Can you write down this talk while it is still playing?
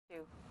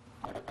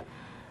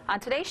On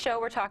today's show,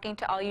 we're talking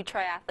to all you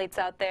triathletes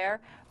out there,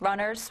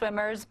 runners,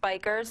 swimmers,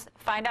 bikers.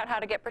 Find out how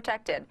to get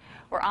protected.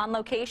 We're on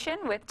location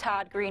with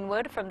Todd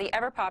Greenwood from the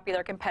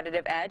ever-popular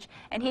Competitive Edge,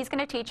 and he's going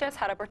to teach us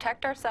how to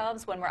protect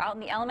ourselves when we're out in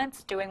the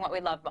elements doing what we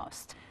love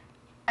most.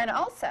 And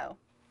also,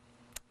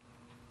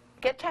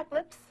 get chapped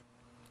lips?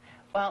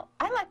 Well,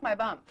 I like my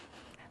bump.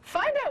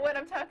 Find out what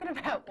I'm talking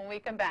about when we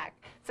come back.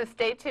 So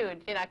stay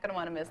tuned. You're not going to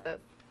want to miss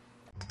this.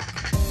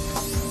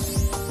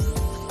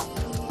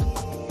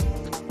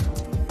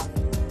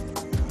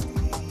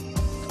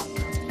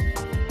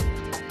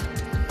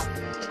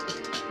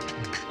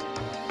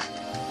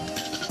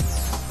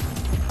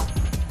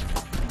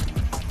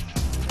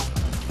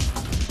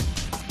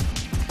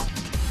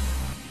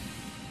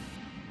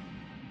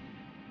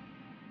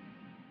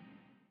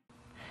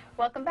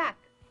 Welcome back.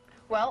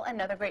 Well,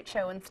 another great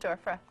show in store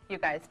for you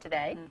guys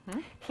today.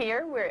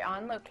 Here we're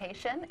on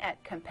location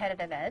at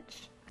Competitive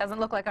Edge.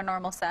 Doesn't look like a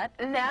normal set.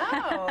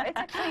 No, it's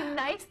actually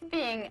nice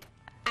being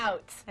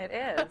out. It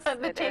is.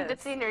 The change of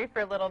scenery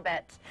for a little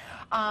bit.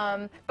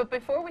 But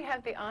before we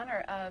have the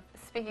honor of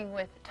speaking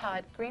with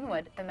Todd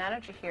Greenwood, the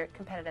manager here at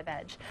Competitive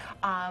Edge,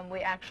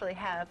 we actually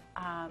have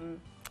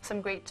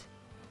some great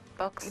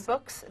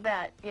books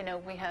that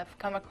we have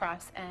come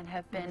across and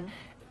have been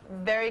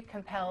very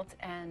compelled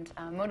and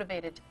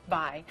motivated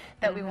by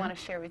that we want to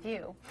share with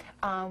you.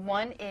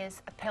 One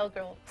is A Pale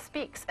Girl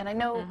Speaks, and I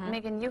know,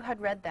 Megan, you had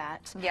read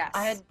that. Yes.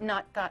 I had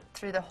not got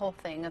through the whole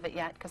thing of it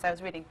yet because I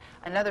was reading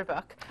another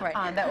book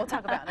that we'll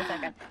talk about in a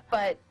second.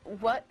 But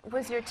what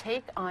was your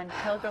take on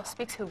Pale Girl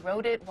Speaks? Who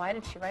wrote it? Why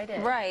did she write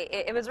it? Right.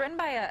 It was written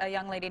by a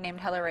young lady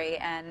named Hillary,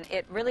 and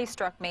it really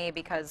struck me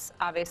because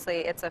obviously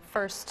it's a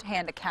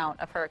first-hand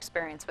account of her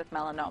experience with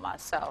melanoma,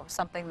 so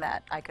something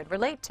that I could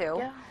relate to.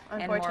 Yeah,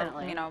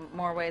 unfortunately. In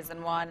more ways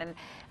than one.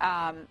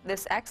 And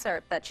this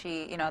excerpt that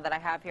that I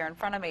have here in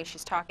front of me,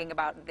 she's talking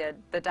about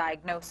the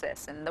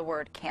diagnosis and the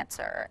word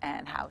cancer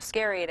and how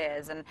scary it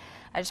is. And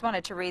I just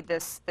wanted to read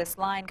this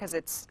line because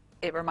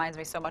it reminds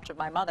me so much of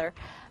my mother.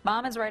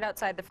 Mom is right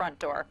outside the front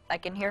door. I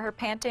can hear her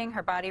panting,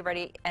 her body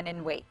ready and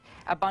in wait.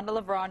 A bundle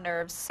of raw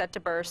nerves set to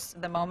burst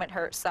the moment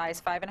her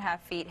size 5.5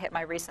 feet hit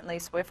my recently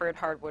Swiffered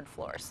hardwood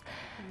floors.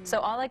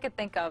 So all I could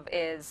think of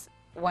is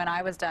when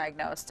I was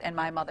diagnosed and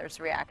my mother's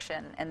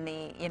reaction and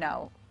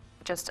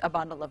just a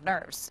bundle of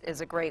nerves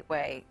is a great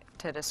way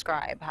to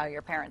describe how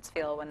your parents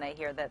feel when they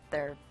hear that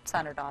their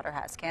son or daughter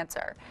has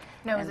cancer.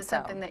 Now, is it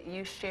something that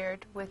you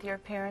shared with your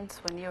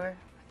parents when you were...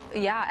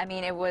 Yeah, I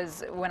mean, it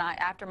was when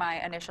after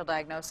my initial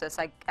diagnosis,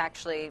 I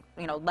actually,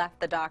 left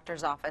the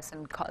doctor's office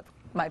and called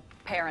my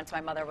parents.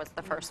 My mother was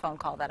the first phone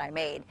call that I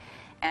made.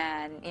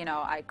 And,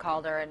 I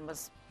called her and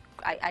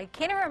I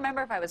can't even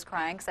remember if I was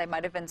crying because I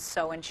might have been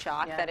so in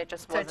shock that it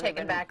just wasn't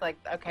taken back, like,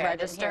 okay, I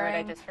didn't hear it,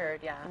 I just heard,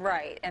 yeah.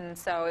 Right, and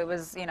so it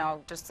was,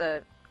 just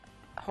a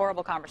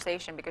horrible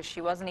conversation because she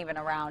wasn't even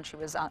around. She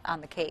was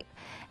on the Cape,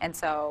 and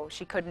so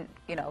she couldn't,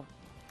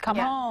 come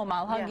home,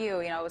 I'll hug you.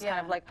 It was kind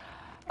of like,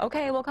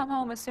 okay, we'll come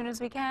home as soon as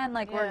we can.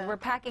 Like we're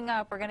packing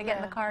up. We're going to get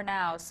in the car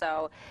now.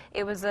 So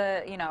it was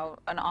an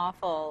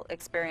awful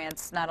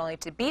experience, not only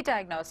to be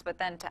diagnosed, but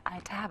then to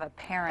have a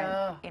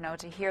parent,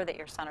 to hear that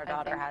your son or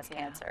daughter has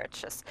cancer.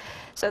 It's just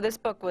so this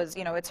book was,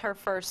 it's her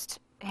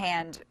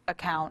first-hand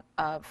account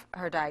of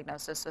her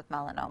diagnosis with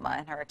melanoma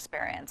and her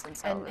experience. And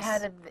so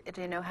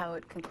do you know how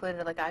it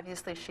concluded? Like,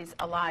 obviously she's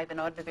alive in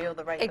order to be able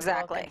to write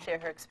the book and share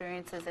her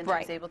experiences, and she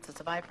was able to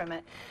survive from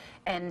it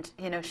and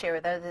share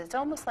with others. It's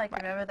almost like,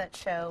 remember that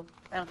show,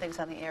 I don't think it's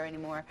on the air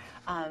anymore,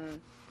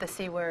 The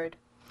C Word?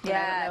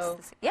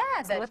 Yes,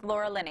 with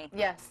Laura Linney.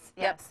 Yes.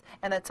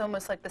 And that's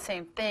almost like the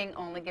same thing,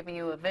 only giving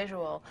you a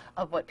visual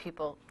of what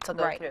people to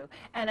go through.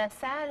 And as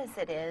sad as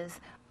it is,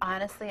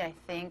 honestly, I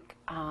think,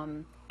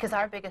 because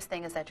our biggest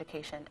thing is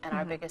education, and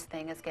our biggest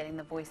thing is getting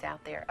the voice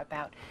out there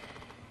about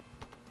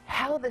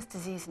how this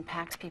disease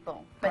impacts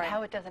people, but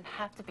how it doesn't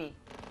have to be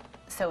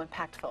so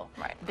impactful.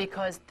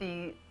 Because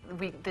you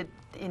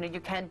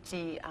can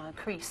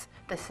decrease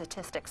the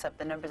statistics of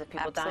the numbers of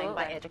people dying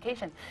by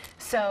education.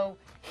 So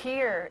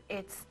here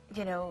it's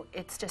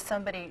it's just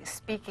somebody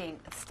speaking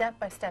step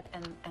by step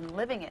and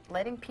living it,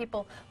 letting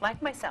people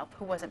like myself,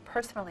 who wasn't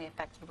personally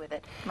affected with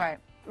it,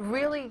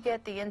 really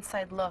get the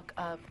inside look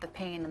of the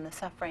pain and the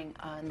suffering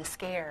and the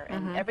scare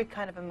and every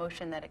kind of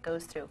emotion that it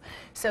goes through.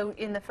 So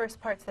in the first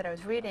parts that I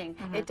was reading,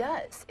 it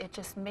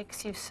just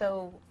makes you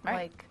so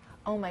like,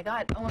 oh my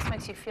God, it almost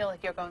makes you feel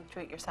like you're going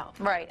through it yourself.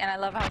 Right, and I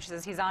love how she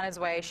says he's on his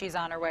way, she's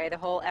on her way, the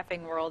whole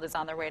effing world is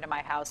on their way to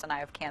my house and I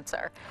have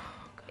cancer.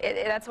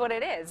 That's what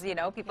it is,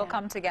 people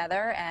come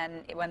together,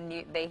 and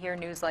when they hear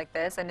news like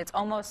this, and it's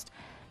almost,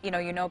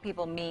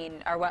 people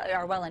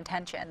are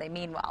well-intentioned, they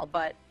mean well,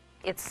 but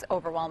it's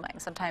overwhelming.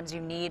 Sometimes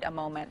you need a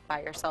moment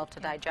by yourself to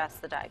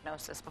digest the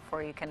diagnosis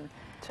before you can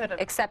sort of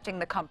accepting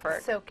the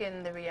comfort. Soak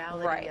in the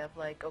reality of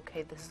like,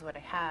 okay, this is what I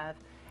have,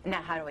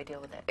 now how do I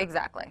deal with it?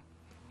 Exactly.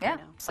 Yeah.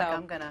 So like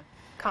I'm gonna.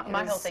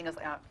 My whole thing is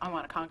like, I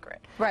want to conquer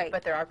it. Right.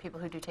 But there are people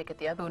who do take it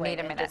the other way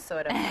and just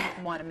sort of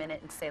want a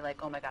minute and say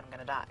like, oh my God, I'm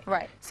gonna die.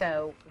 Right.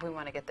 So we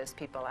want to get those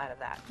people out of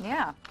that.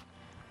 Yeah.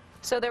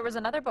 So there was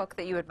another book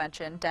that you had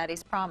mentioned,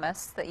 Daddy's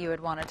Promise, that you had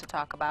wanted to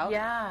talk about.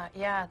 Yeah,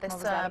 yeah. This, what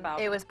was that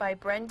about? It was by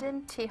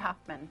Brendan T.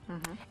 Hoffman,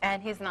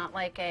 and he's not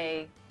like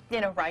a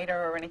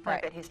writer or anything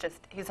like that.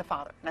 He's a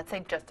father. Not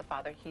saying just a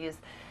father. He is,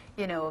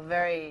 a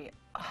very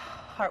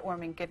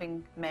heartwarming,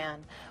 giving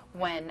man.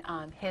 When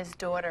his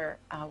daughter,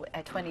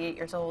 at 28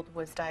 years old,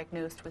 was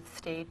diagnosed with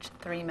stage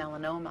 3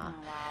 melanoma,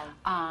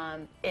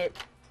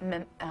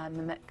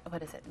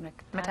 what is it?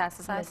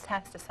 Metastasized?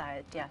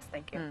 Metastasized, yes,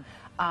 thank you.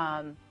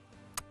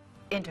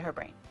 Into her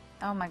brain.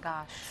 Oh my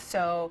gosh.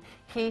 So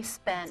he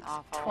spent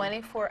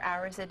 24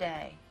 hours a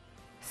day,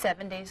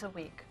 7 days a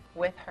week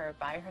with her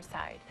by her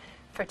side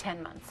for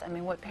 10 months. I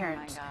mean, what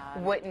parent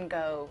wouldn't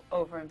go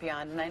over and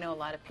beyond? And I know a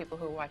lot of people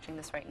who are watching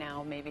this right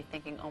now may be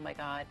thinking, oh my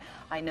God,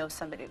 I know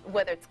somebody,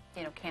 whether it's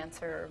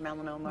cancer or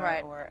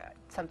melanoma or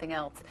something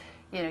else,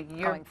 you're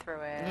going through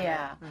it.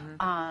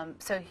 Yeah.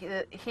 So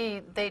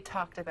they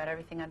talked about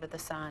everything under the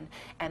sun,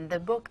 and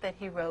the book that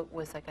he wrote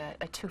was like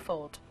a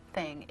twofold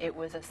thing. It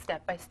was a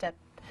step-by-step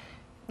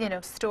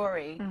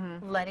story,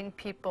 letting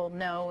people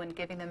know and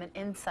giving them an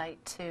insight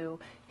to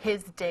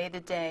his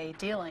day-to-day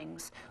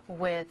dealings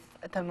with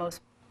the most,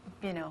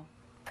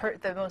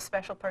 the most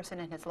special person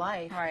in his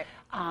life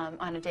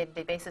on a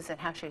day-to-day basis, and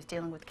how she was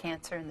dealing with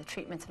cancer and the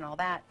treatments and all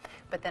that.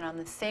 But then on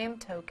the same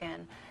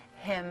token,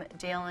 him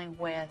dealing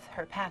with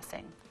her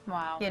passing.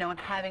 Wow. And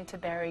having to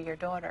bury your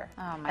daughter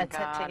at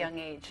such a young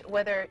age.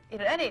 Whether, at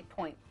any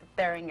point,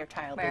 burying your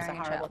child is a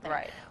horrible thing.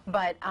 Right.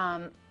 But,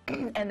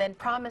 and then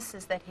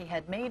promises that he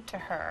had made to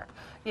her,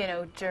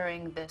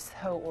 during this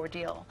whole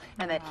ordeal,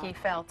 and that he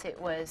felt it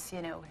was,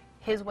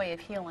 his way of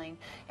healing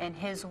and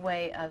his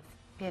way of,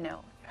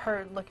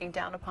 her looking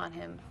down upon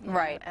him.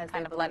 As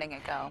kind of letting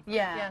it go.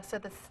 Yeah, so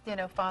this,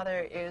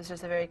 father, it was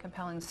just a very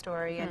compelling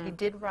story, and he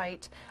did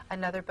write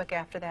another book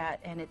after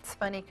that, and it's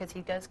funny because he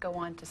does go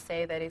on to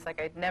say that he's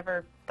like, I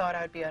never thought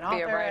I would be an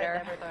author, I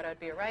never thought I'd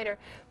be a writer,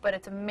 but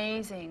it's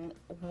amazing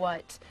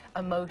what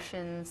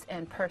emotions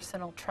and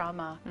personal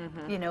trauma,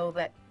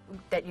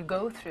 that you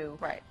go through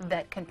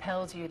that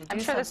compels you to do something.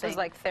 I'm sure this was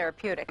like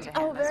therapeutic to him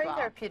Oh, very as well.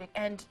 therapeutic,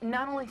 and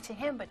not only to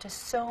him, but to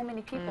so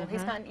many people.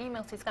 He's gotten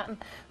emails, he's gotten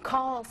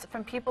calls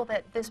from people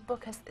that this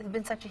book has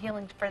been such a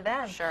healing for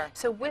them. Sure.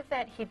 So with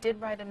that, he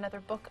did write another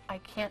book. I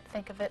can't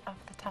think of it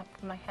off the top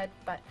of my head,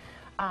 but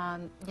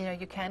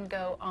you can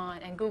go on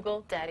and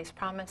Google Daddy's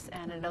Promise,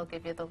 and it'll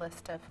give you the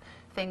list of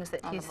things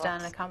that he's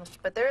done and accomplished.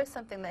 But there is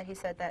something that he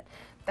said,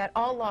 that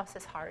all loss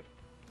is hard,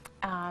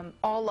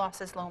 all loss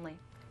is lonely.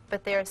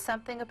 But there is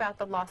something about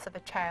the loss of a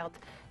child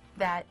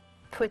that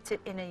puts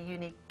it in a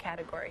unique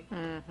category,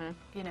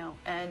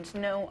 and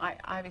no,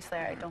 obviously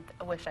I don't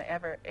wish I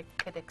ever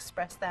could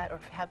express that or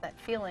have that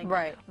feeling,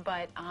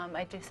 but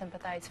I do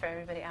sympathize for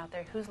everybody out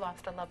there who's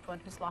lost a loved one,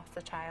 who's lost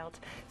a child.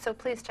 So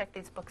please check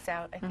these books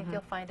out. I think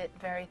you'll find it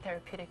very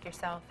therapeutic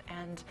yourself,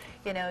 and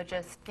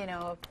just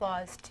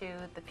applause to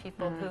the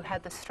people who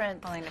had the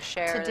strength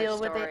to deal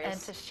with it and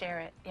to share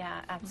it. Yeah,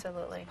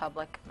 absolutely.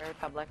 Public, very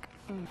public.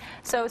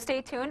 So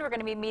stay tuned. We're going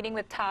to be meeting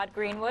with Todd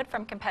Greenwood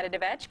from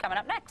Competitive Edge coming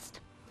up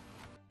next.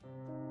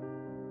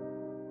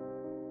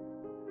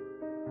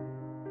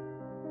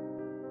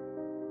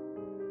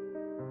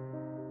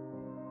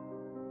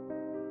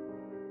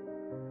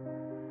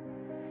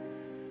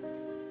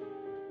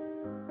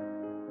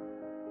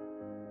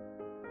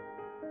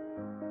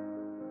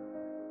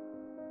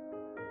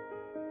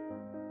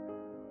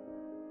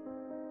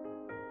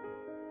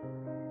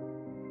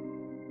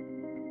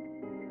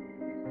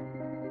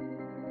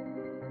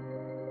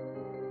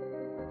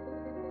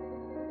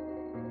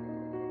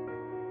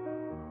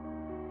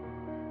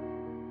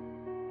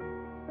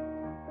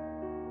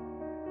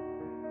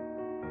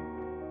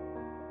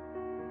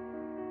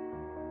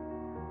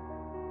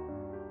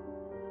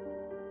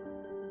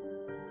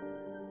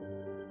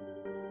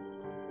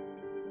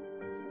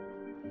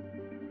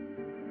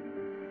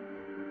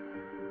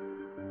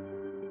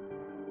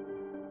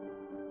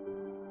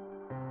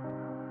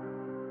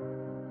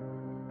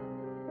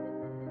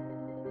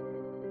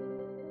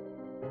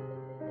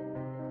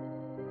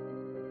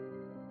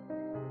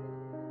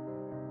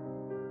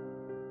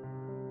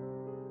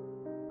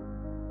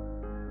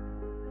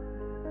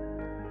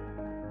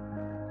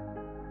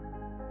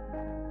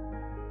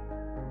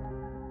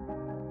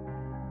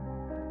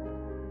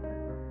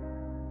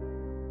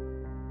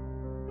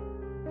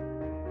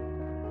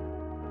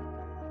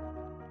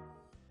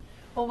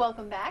 Well,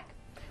 welcome back.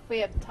 We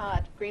have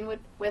Todd Greenwood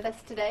with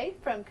us today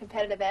from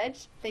Competitive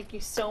Edge. Thank you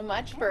so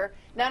much for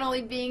not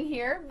only being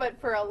here, but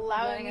for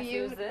allowing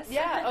you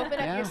open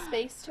up your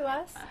space to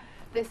us.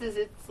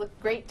 It's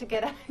great to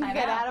get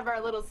out of our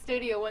little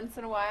studio once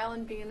in a while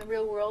and be in the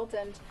real world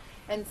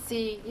and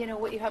see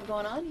what you have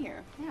going on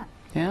here.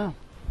 Yeah.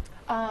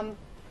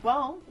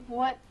 Well,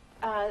 what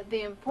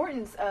the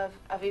importance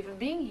of even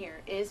being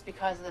here is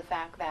because of the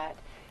fact that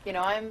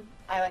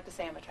I like to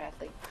say I'm a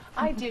triathlete.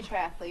 I do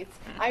triathletes.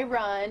 I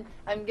run.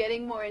 I'm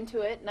getting more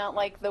into it, not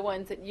like the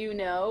ones that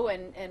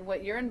and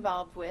what you're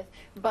involved with,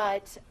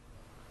 but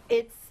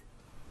it's,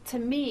 to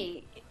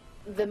me,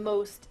 the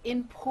most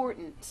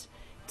important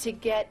to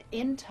get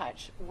in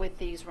touch with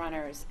these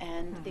runners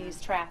and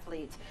these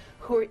triathletes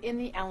who are in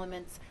the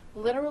elements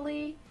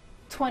literally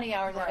 20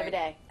 hours out of a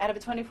day. Out of a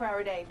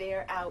 24-hour day, they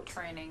are out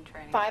training.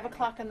 5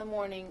 o'clock in the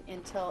morning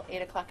until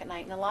 8 o'clock at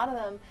night. And a lot of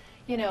them,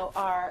 you know,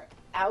 are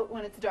out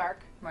when it's dark.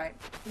 Right.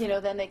 You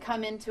know, then they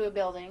come into a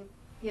building,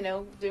 you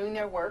know, doing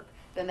their work.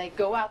 Then they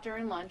go out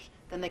during lunch.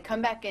 Then they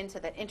come back into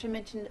that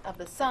intermittent of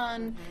the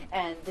sun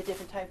and the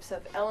different types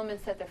of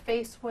elements that they're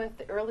faced with,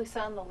 the early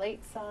sun, the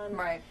late sun.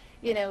 Right.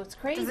 You know, it's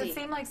crazy. Does it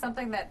seem like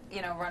something that,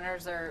 you know,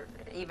 runners are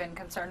even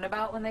concerned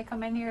about when they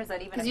come in here? Is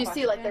that even a question? Because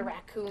you see like their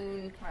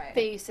raccoon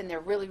face and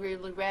they're really,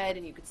 really red,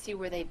 and you could see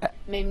where they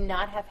may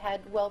not have had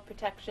well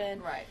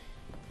protection. Right.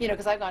 You know,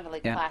 because I've gone to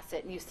Lake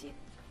Placid and you see,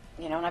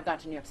 you know, and I've gone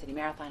to New York City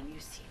Marathon and you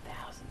see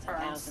thousands and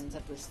thousands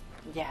of this.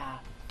 Yeah.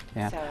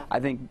 So.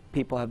 I think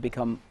people have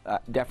become,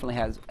 definitely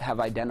have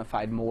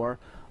identified more,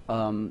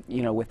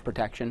 you know, with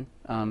protection,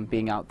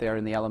 being out there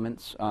in the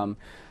elements.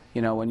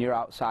 You know, when you're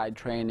outside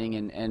training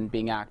and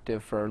being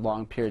active for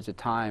long periods of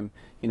time,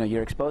 you know,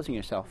 you're exposing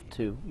yourself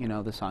to, you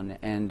know, the sun.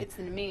 And it's,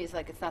 to me, it's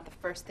like it's not the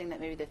first thing that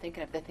maybe they're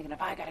thinking of. They're thinking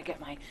of, I got to get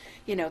my,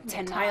 you know,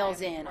 10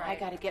 miles in. I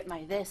got to get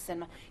my this.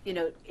 And, you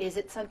know, is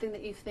it something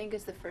that you think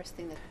is the first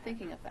thing that they're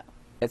thinking about?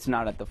 It's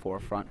not at the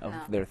forefront of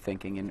their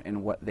thinking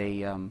and what they,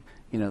 you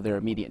know, their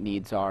immediate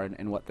needs are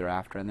and what they're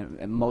after.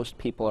 And most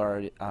people are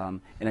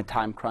in a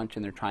time crunch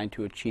and they're trying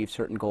to achieve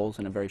certain goals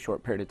in a very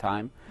short period of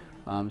time.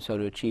 So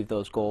to achieve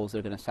those goals,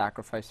 they're going to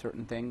sacrifice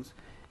certain things.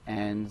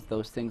 And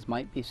those things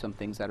might be some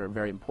things that are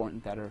very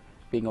important that are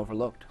being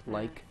overlooked,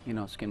 like, you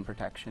know, skin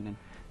protection and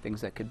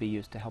things that could be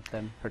used to help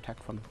them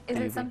protect from Is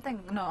UV. it something,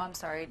 no, I'm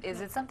sorry, is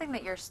it something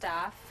that your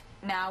staff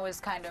now is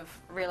kind of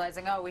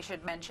realizing, oh, we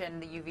should mention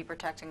the UV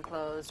protecting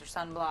clothes or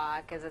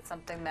sunblock? Is it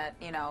something that,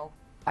 you know?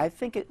 I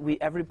think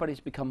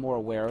everybody's become more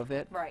aware of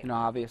it. Right. You know,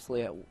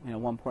 obviously, at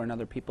one point or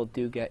another, people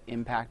do get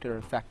impacted or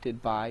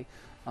affected by,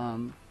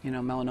 you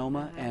know,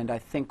 melanoma. And I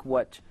think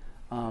what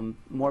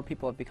more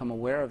people have become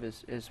aware of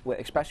is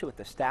especially with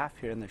the staff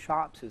here in the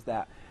shops, is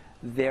that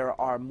there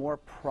are more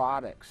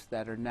products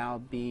that are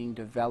now being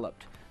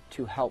developed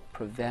to help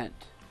prevent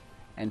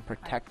and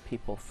protect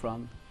people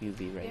from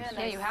UV rays.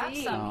 Yeah, you have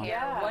some here.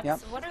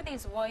 What are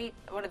these white,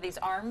 what are these,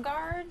 arm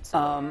guards?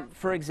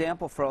 For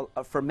example,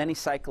 for many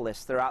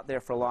cyclists, they're out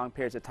there for long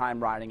periods of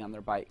time riding on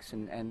their bikes.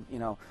 And you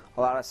know,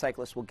 a lot of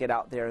cyclists will get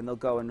out there and they'll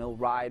go and they'll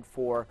ride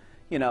for,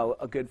 you know,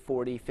 a good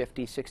 40,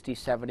 50, 60,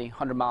 70,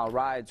 100-mile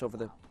rides over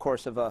the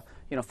course of a,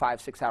 you know,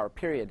 5-6 hour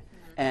period.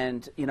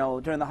 And, you know,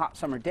 during the hot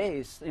summer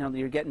days, you know,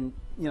 you're getting,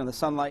 you know, the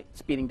sunlight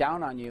speeding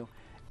down on you.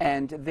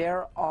 And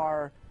there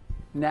are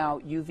now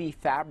UV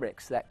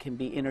fabrics that can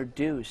be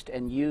introduced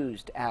and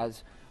used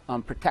as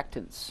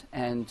protectants.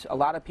 And a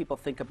lot of people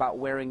think about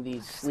wearing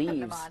these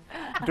sleeves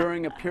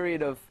during a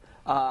period of,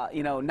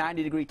 you know,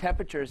 90-degree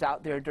temperatures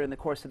out there during the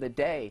course of the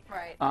day.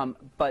 Right.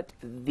 But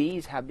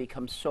these have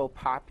become so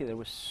popular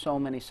with so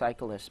many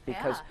cyclists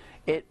because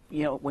it,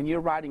 you know, when you're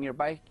riding your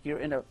bike, you're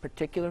in a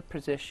particular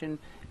position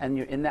and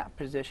you're in that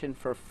position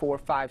for 4,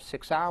 5,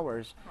 6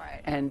 hours.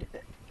 Right. And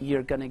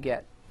you're going to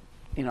get,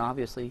 you know,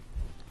 obviously,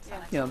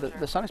 you know,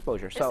 the sun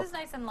exposure. This so is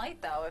nice and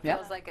light, though. It Yeah.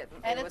 feels like it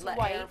And would let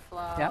white. air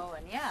flow.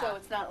 And So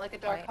it's not like a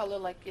dark color,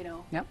 like, you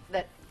know,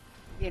 that,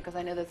 yeah, because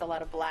I know there's a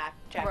lot of black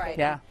jackets.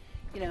 Yeah.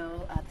 You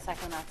know, the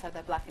cyclonauts have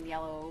that black and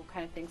yellow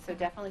kind of thing. So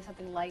definitely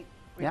something light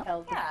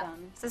repels the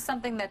sun. This is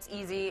something that's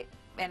easy,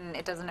 and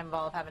it doesn't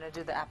involve having to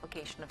do the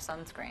application of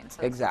sunscreen.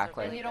 So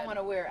Exactly. And you don't want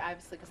to wear,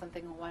 obviously, because I'm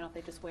thinking, well, why don't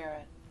they just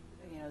wear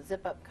a, you know,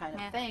 zip-up kind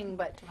of thing,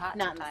 but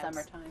not in the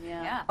summertime.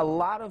 A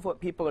lot of what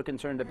people are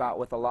concerned about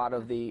with a lot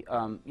of the,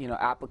 you know,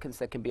 applicants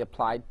that can be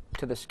applied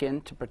to the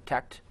skin to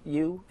protect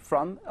you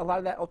from a lot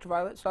of that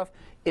ultraviolet stuff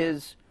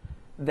is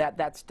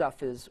that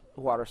stuff is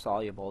water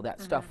soluble.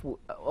 That stuff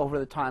over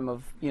the time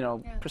of, you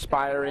know,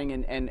 perspiring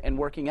and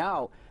working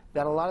out,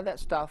 that a lot of that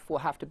stuff will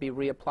have to be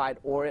reapplied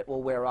or it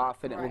will wear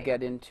off and it will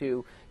get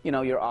into, you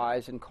know, your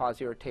eyes and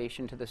cause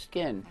irritation to the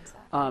skin.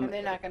 And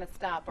they're not going to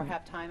stop or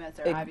have time as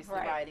they're obviously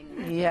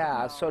riding.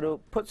 Yeah, so to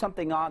put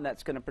something on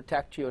that's going to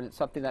protect you and it's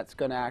something that's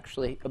going to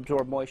actually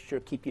absorb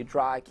moisture, keep you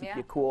dry, keep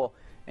you cool,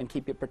 and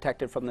keep you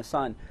protected from the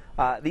sun.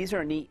 These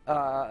are a neat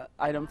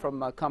item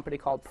from a company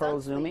called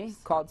Pearl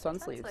Zumi called Sun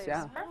Sleeves.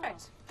 Yeah.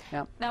 Perfect.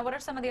 Yeah. Now, what are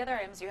some of the other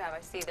items you have? I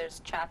see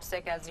there's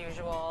chapstick as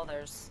usual.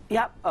 There's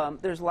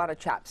there's a lot of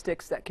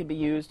chapsticks that can be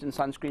used and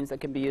sunscreens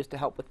that can be used to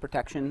help with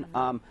protection.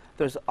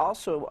 There's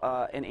also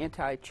an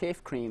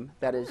anti-chafe cream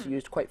that is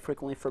used quite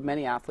frequently for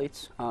many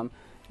athletes.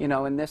 You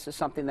know, and this is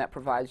something that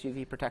provides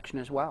UV protection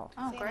as well.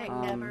 Oh, great.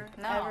 Never,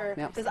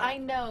 because I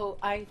know,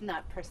 I've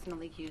not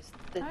personally used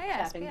the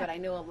chapping, but I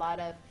know a lot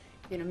of,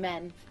 you know,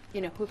 men, you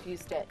know, who've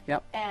used it.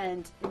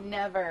 And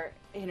never,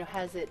 you know,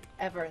 has it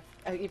ever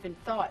even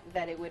thought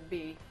that it would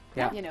be,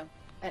 you know,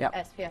 an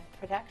SPF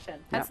protection.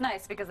 That's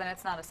nice because then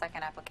it's not a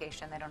second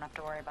application. They don't have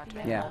to worry about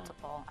doing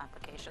multiple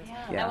applications.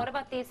 Now, what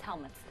about these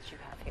helmets that you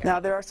have here? Now,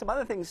 there are some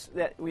other things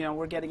that, you know,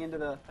 we're getting into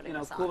the, you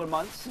know, cooler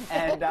months.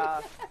 And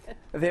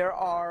there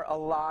are a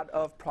lot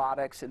of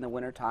products in the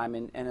wintertime.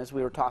 And as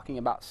we were talking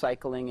about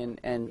cycling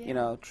and you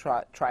know,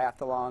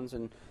 triathlons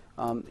and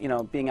you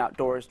know, being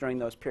outdoors during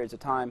those periods of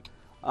time,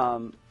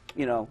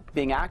 you know,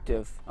 being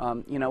active.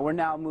 You know, we're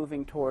now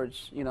moving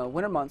towards, you know,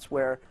 winter months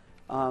where,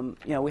 you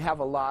know, we have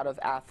a lot of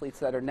athletes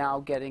that are now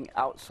getting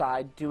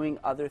outside, doing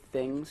other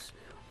things,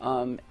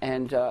 and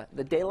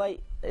the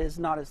daylight is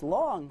not as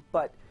long,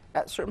 but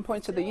at certain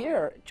points of the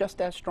year,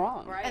 just as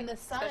strong. Right. And the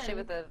sun, especially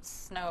with the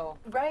snow.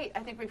 right,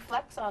 I think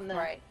reflects on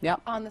the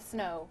on the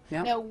snow.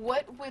 Yep. Now,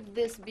 what would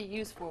this be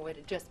used for? Would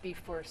it just be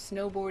for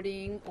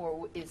snowboarding,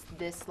 or is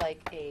this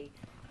like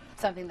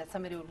something that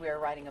somebody would wear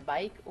riding a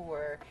bike,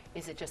 or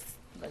is it just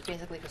like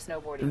basically for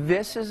snowboarding?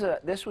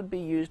 This would be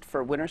used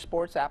for winter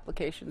sports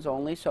applications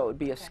only, so it would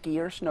be a ski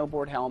or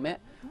snowboard helmet,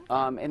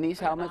 and these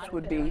helmets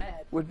would be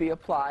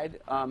applied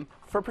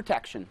for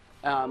protection.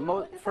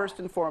 First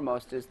and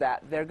foremost is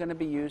that they're going to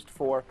be used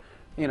for,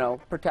 you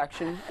know,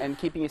 protection and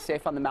keeping you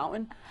safe on the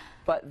mountain,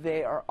 but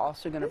they are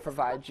also going to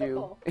provide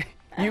you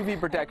UV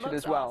protection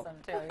as well. Awesome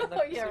too. You look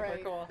Oh, yeah, super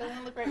right. cool. Doesn't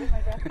it look great with my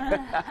dress?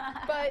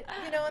 But,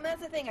 you know, and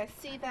that's the thing. I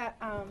see that,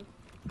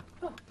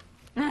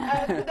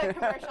 that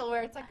commercial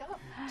where it's like, oh,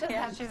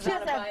 just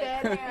have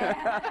bad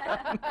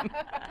hair.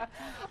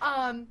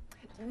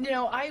 You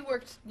know, I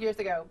worked years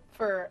ago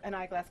for an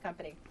eyeglass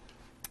company.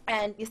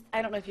 And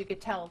I don't know if you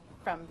could tell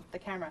from the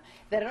camera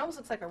that it almost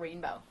looks like a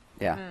rainbow.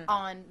 Yeah.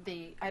 On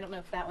the, I don't know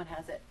if that one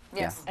has it.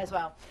 Yes. As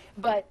well.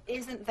 But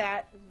isn't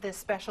that the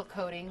special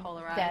coating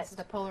that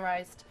the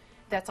polarized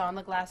that's on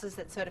the glasses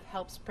that sort of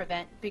helps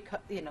prevent,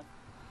 you know,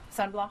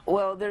 sunblock?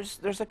 Well, there's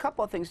a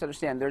couple of things to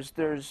understand.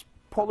 There's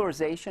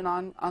polarization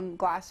on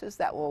glasses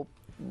that will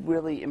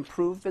really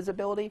improve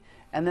visibility,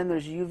 and then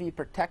there's UV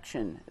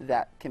protection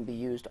that can be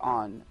used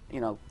on, you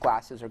know,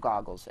 glasses or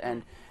goggles.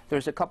 And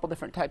there's a couple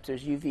different types.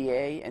 There's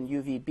UVA and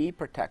UVB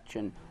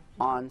protection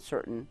on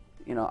certain,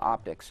 you know,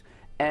 optics.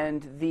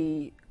 And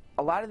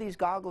a lot of these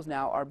goggles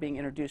now are being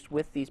introduced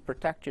with these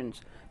protections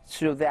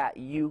so that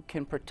you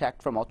can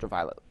protect from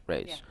ultraviolet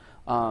rays.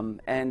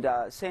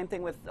 Yeah. Same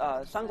thing with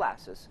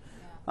sunglasses.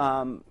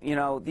 You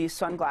know, these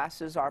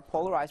sunglasses are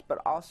polarized, but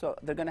also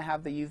they're going to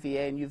have the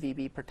UVA and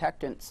UVB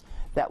protectants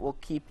that will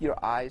keep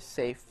your eyes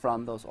safe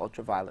from those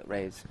ultraviolet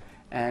rays.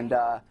 And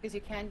because you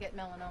can get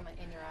melanoma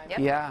in your eye. Yep.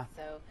 Yeah.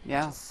 So,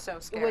 yeah. Which is so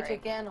scary. which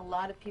again, a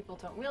lot of people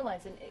don't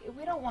realize, and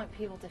we don't want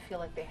people to feel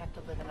like they have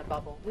to live in a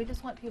bubble. We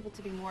just want people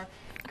to be more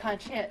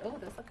conscientious. Oh,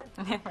 this looks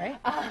good. Right.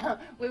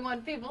 We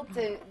want people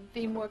to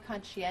be more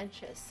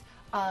conscientious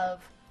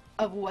of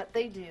what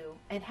they do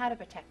and how to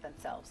protect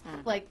themselves.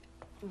 Like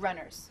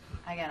runners.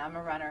 Again, I'm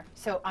a runner,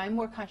 so I'm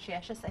more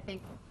conscientious, I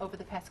think, over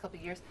the past couple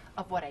of years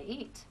of what I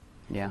eat.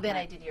 Yeah. Than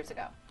I did years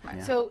ago. Right.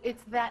 Yeah. So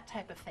it's that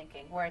type of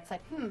thinking where it's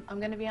like, I'm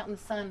going to be out in the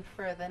sun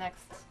for the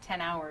next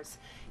 10 hours.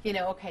 You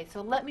know, okay,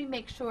 so let me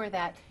make sure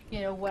that, you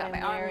know, what Got I'm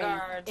my arm wearing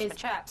guards, is the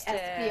chapstick.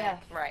 SPF.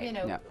 Right. You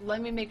know, Yeah.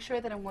 let me make sure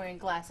that I'm wearing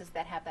glasses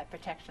that have that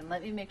protection.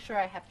 Let me make sure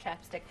I have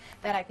chapstick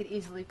that I could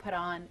easily put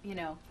on, you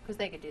know, because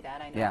they could do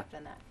that. I know Yeah. I've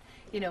done that.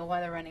 You know,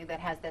 while they're running, that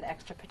has that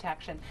extra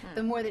protection.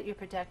 The more that you're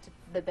protected,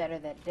 the better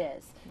that it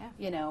is. Yeah.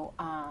 You know,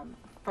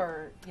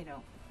 for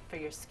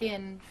your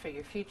skin, for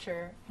your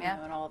future, you Yeah.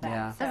 know, and all of that.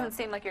 Yeah. It doesn't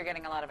seem like you're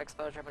getting a lot of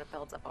exposure, but it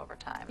builds up over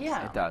time.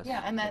 Yeah, It does.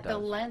 Yeah, and that It the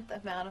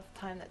does. amount of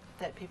time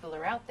that people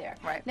are out there.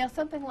 Right. Now,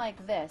 something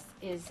like this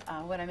is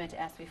what I meant to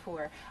ask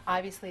before.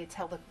 Obviously, it's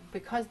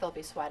because they'll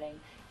be sweating.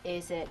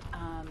 Is it,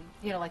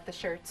 you know, like the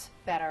shirts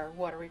that are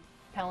water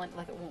repellent,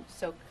 like it won't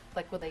soak?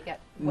 Like, will they get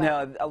wet?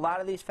 No, a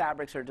lot of these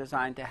fabrics are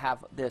designed to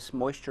have this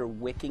moisture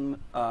wicking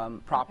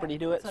property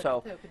to it. So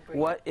So it could breathe.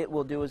 what it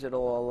will do is it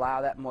will allow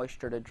that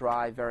moisture to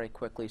dry very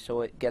quickly. So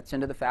it gets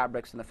into the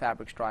fabrics, and the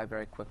fabrics dry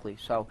very quickly.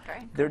 So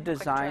Okay. they're Quick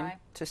designed dry.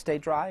 to stay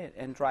dry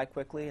and dry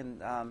quickly,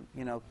 and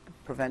you know,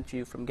 prevent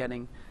you from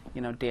getting,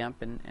 you know,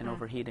 damp and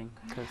overheating,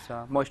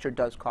 because moisture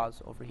does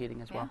cause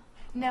overheating as well.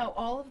 Now,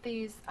 all of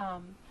these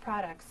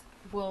products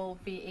will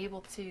be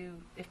able to,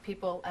 if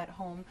people at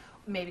home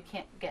maybe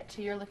can't get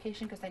to your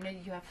location, because I know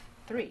you have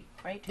 3,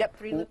 right? Yep,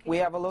 3 locations. we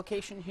have a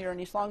location here in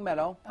East Long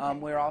Meadow. Okay.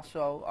 We're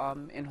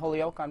also in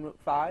Holyoke on Route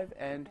 5,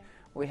 and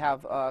we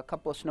have a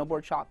couple of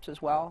snowboard shops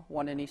as well,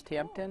 one in East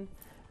Hampton,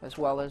 as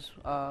well as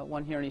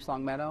one here in East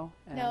Long Meadow.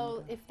 And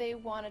Now, if they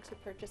wanted to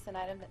purchase an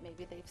item that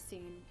maybe they've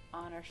seen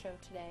on our show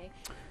today,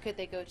 could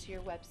they go to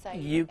your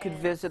website? you could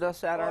and visit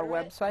us at our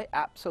order it? website,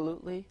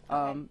 absolutely.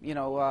 Okay. You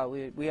know,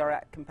 we are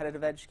at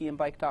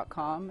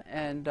competitiveedgeskiandbike.com,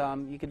 and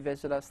you could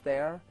visit us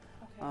there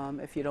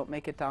Okay. if you don't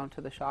make it down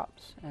to the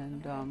shops.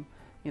 And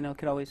you know,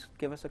 could always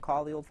give us a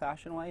call the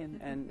old-fashioned way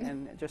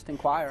and just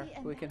inquire. See,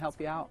 and We can that's help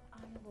you out.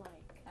 what I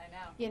like. I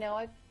know. You know,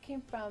 I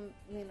came from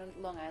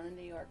Long Island,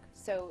 New York,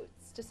 so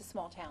it's just a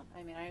small town.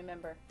 I mean, I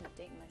remember, I'm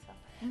dating myself,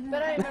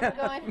 but I remember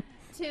going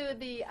to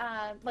the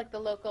like the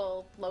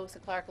local Lois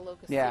and Clark, or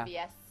local Yeah.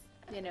 CVS,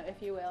 you know,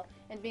 if you will,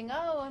 and being,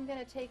 oh, I'm going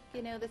to take,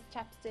 you know, this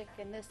chapstick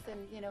and this,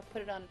 and you know,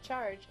 put it on a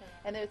charge,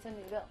 and they would send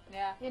me the bill.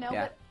 Yeah. You know,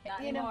 Yeah. but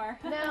Not you know, anymore.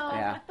 no,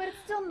 Yeah. but it's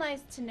still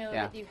nice to know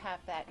Yeah. that you have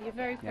that. You're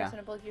very Yeah.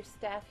 personable. Your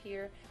staff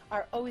here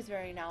are always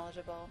very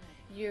knowledgeable.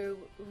 You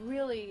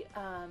really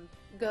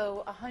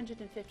go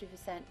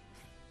 150%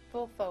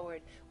 full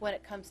forward when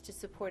it comes to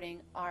supporting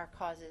our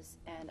causes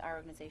and our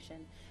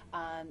organization.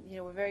 You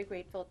know, we're very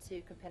grateful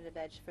to Competitive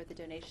Edge for the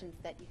donations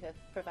that you have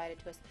provided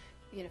to us,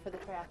 you know, for the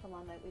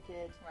triathlon that we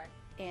did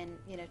in,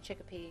 you know,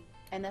 Chicopee.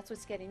 And that's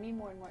what's getting me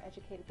more and more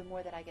educated. The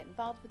more that I get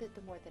involved with it,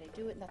 the more that I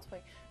do it. And that's why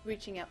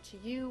reaching out to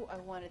you, I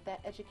wanted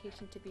that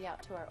education to be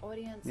out to our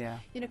audience. Yeah.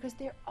 You know, because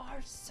there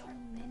are so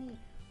many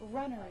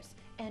runners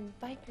and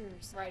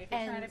bikers Right, if you're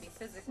and trying to be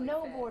physically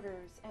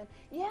snowboarders fit. and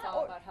It's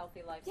all about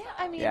healthy lifestyle. yeah,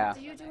 I mean, Yeah.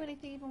 do you do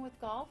anything even with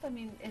golf? I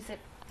mean, is it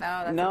No,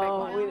 that's a big No,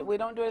 one. we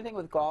don't do anything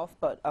with golf,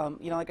 but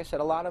you know, like I said,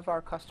 a lot of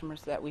our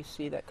customers that we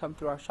see that come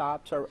through our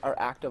shops are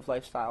active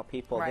lifestyle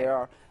people.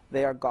 Right.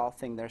 They are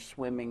golfing, they're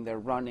swimming, they're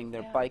running,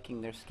 they're Yeah.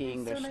 biking, they're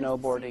skiing, they're so nice to see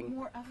snowboarding.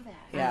 more of that?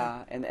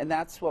 Yeah, and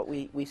that's what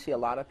we see a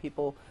lot of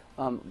people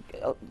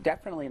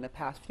definitely in the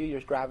past few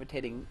years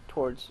gravitating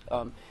towards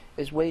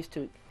is ways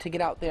to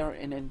get out there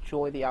and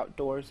enjoy the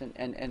outdoors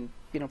and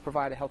you know,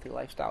 provide a healthy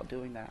lifestyle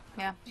doing that.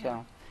 Yeah.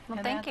 So. Well,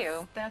 And thank that's,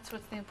 you. That's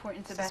what's the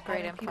importance This about is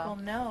great having info. people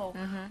know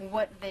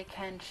what they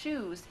can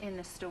choose in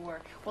the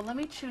store. Well, let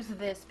me choose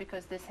this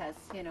because this has,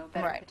 you know,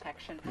 better Right.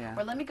 protection. Yeah.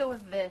 Or let me go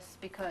with this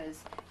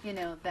because, you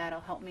know, that'll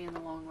help me in the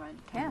long run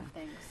kind of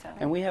thing. So.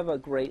 And we have a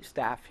great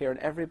staff here, and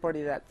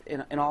everybody that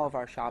in all of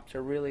our shops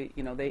are really,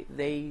 you know,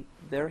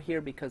 they're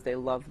here because they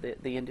love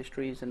the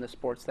industries and the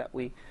sports that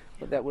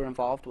we're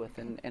involved with,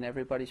 and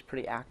everybody's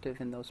pretty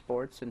active in those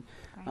sports. And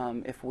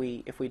if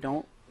we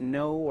don't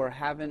know or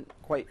haven't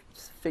quite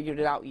figured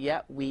it out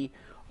yet, we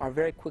are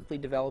very quickly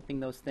developing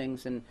those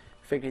things and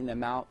figuring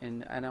them out.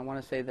 And I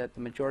want to say that the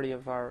majority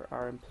of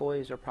our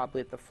employees are probably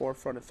at the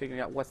forefront of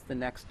figuring out what's the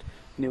next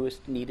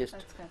newest, neatest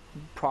That's good.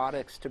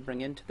 products to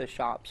bring into the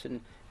shops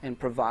and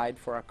provide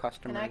for our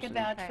customers. And I can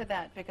vouch for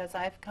that because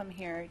I've come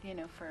here, you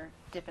know, for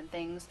different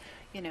things,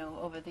 you know,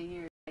 over the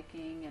years,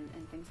 hiking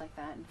and things like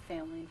that, and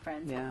family and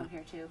friends have come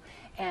here too.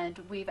 And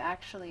we've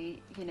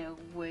actually, you know,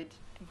 would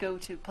go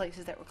to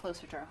places that were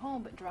closer to our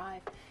home, but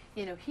drive,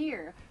 you know,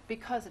 here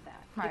because of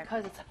that. Right.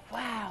 Because it's like,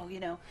 wow, you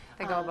know.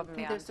 They go above and I think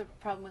beyond. there's a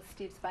problem with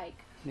Steve's bike.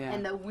 Yeah.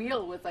 And the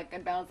wheel was like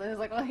unbalanced. I was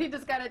like, well, he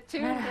just got it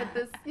tuned at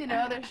this, you know,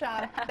 other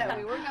shop that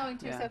we were going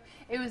to. Yeah. So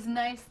it was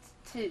nice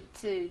to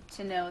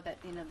know that,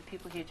 you know, the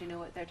people here do know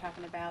what they're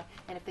talking about.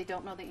 And if they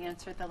don't know the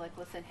answer, they're like,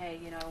 listen, hey,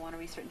 you know, I want to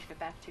research and get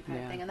back to you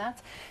kind of thing. And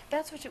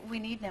that's what we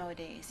need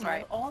nowadays. You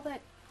know, all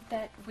that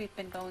we've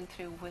been going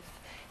through with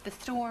the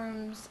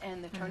storms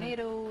and the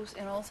tornadoes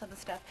and all this other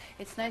stuff,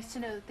 it's nice to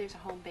know that there's a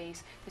home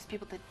base, there's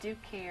people that do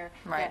care,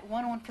 that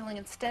one-on-one feeling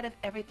instead of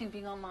everything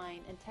being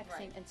online and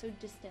texting and so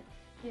distant,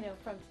 you know,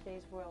 from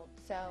today's world.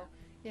 So,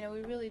 you know,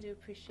 we really do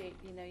appreciate,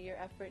 you know, your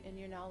effort and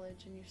your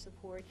knowledge and your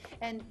support.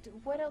 And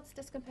what else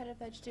does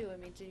Competitive Edge do? I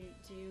mean, do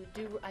you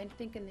do, I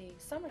think in the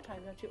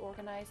summertime, don't you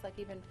organize like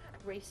even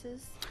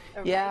races?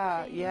 Or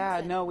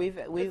Yeah, no, we've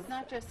it's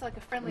not just like a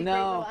friendly, great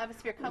little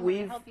atmosphere. Come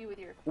and help you with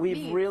your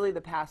needs. Really,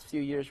 the past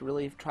few years,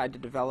 really tried to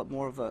develop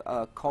more of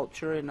a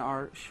culture in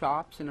our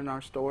shops and in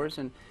our stores,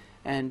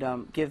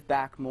 and give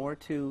back more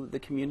to the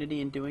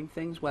community in doing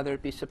things, whether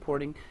it be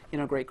supporting, you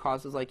know, great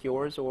causes like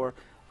yours, or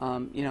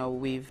you know,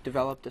 we've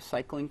developed a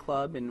cycling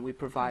club, and we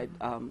provide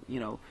you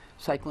know,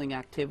 cycling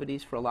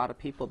activities for a lot of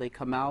people. They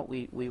come out,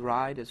 we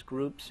ride as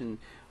groups, and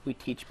we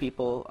teach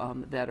people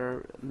that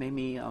are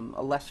maybe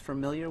less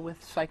familiar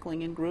with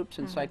cycling in groups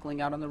and cycling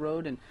out on the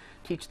road, and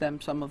teach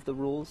them some of the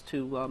rules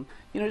to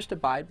you know, just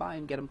abide by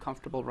and get them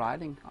comfortable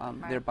riding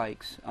their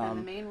bikes. And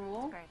the main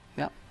rule?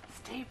 Yep.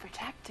 Stay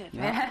protected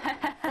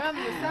from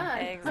your son.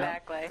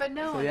 Exactly. But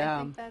no, So, and yeah.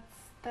 I think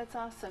that's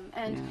awesome.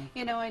 And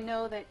you know, I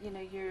know that, you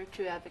know, you're a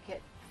true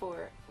advocate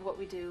for what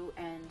we do,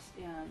 and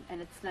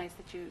it's nice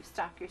that you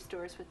stock your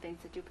stores with things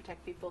that do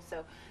protect people.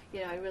 So, you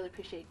know, I really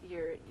appreciate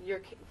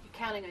you're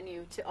counting on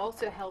you to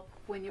also help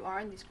when you are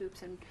in these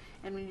groups, and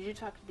when you do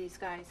talk to these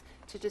guys,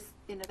 to just,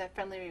 you know, that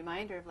friendly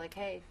reminder of like,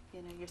 hey,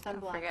 you know, your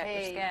sunblock, forget your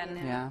hey, skin.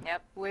 you know,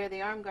 Yep. wear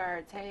the arm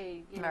guards,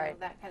 hey, you know, Right.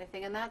 that kind of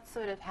thing. And that's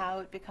sort of how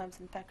it becomes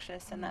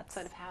infectious, and that's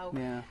sort of how,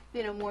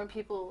 you know, more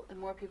people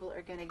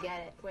are going to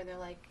get it, where they're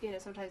like, you know,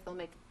 sometimes they'll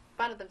make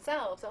fun of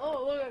themselves.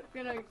 Oh, look,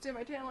 you know, see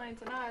my tan lines,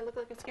 and I look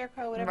like a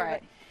scarecrow, whatever.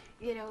 Right.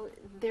 But, you know,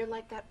 they're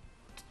like that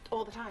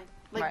all the time.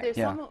 Like, Right. there's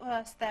some of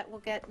us that will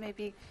get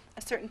maybe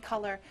a certain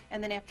color,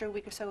 and then after a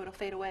week or so, it'll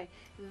fade away.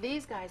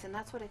 These guys, and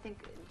that's what I think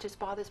just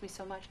bothers me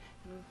so much,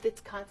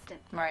 it's constant.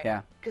 Right.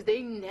 Yeah. Because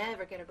they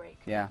never get a break.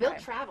 Yeah. They'll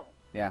travel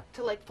Yeah.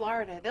 to, like,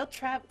 Florida. They'll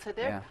travel to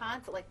their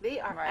constant, like, they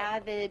are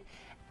avid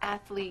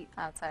athlete.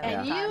 Outside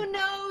And of time. you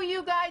know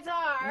you guys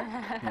are.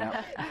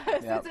 Yep.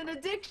 It's an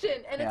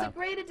addiction, and it's a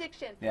great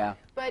addiction. Yeah.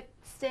 But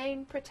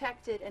staying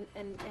protected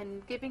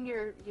and giving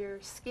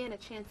your skin a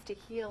chance to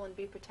heal and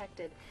be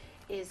protected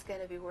is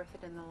going to be worth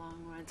it in the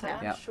long run. So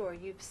I'm sure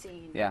you've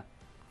seen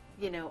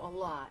you know, a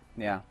lot.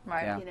 Yeah.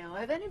 Right. Yeah. You know,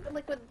 have any,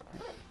 like with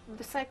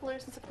the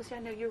cyclists and stuff, because I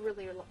know you're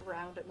really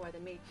around it more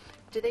than me,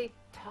 do they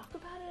talk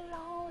about it at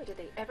all? Or did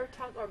they ever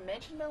talk or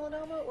mention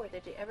melanoma? Or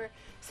did they ever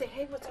say,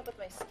 hey, what's up with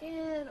my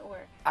skin? Or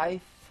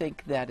I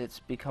think that it's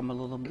become a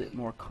little bit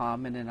more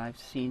common, and I've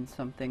seen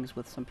some things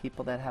with some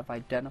people that have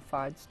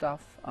identified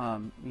stuff,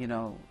 you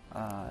know,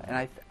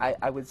 and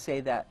I would say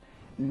that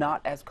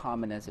not as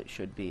common as it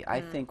should be.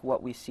 I think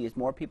what we see is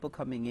more people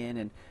coming in,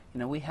 and you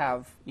know, we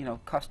have, you know,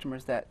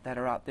 customers that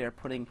are out there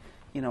putting,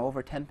 you know,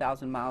 over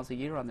 10,000 miles a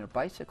year on their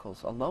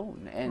bicycles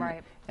alone, and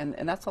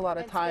and that's a lot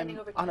of time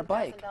on a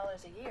bike.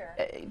 $10,000 a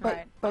year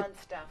But on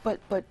stuff.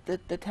 but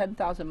the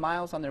 10,000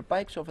 miles on their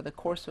bikes over the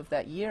course of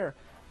that year,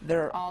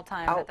 they're All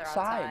time that they're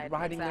outside,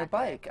 riding their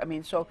bike. I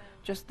mean, so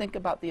just think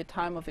about the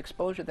time of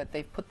exposure that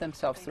they've put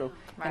themselves through.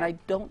 And I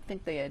don't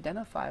think they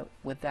identify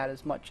with that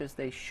as much as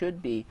they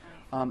should be.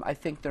 I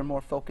think they're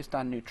more focused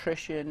on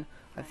nutrition.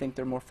 I think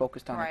they're more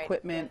focused on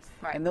equipment.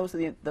 And those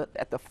are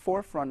at the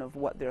forefront of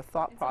what their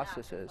thought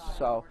process is.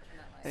 So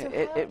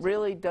it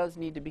really does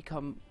need to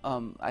become,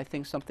 I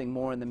think, something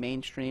more in the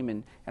mainstream.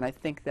 And I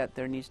think that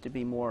there needs to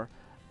be more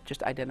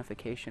just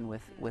identification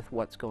with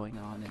what's going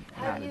on and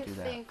how to do that. How do you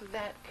think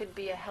that could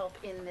be a help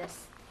in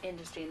this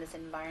industry, in this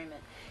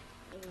environment,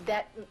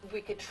 that we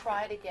could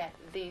try to get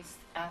these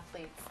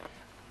athletes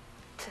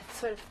to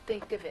sort of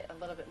think of it a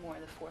little bit more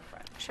in the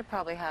forefront? Should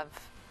probably have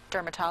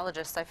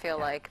dermatologists, I feel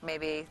like,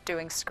 maybe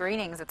doing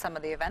screenings at some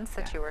of the events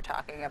that you were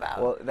talking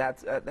about. Well,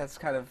 that's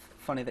kind of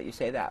funny that you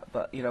say that,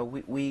 but you know,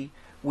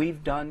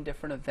 we've done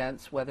different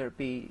events, whether it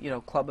be, you know,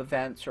 club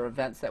events or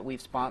events that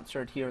we've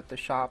sponsored here at the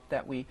shop,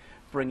 that we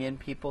bring in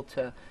people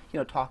to, you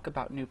know, talk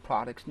about new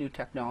products, new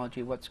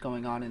technology, what's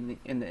going on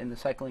in the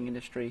cycling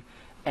industry.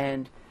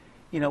 And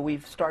you know,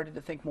 we've started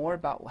to think more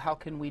about how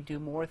can we do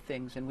more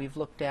things, and we've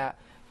looked at,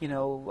 you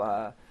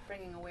know,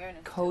 bringing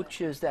awareness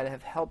coaches that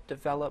have helped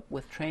develop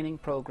with training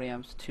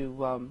programs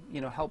to you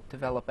know, help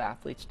develop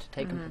athletes to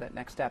take them to that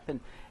next step. And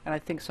I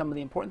think some of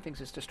the important things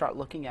is to start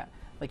looking at,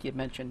 like you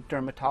mentioned,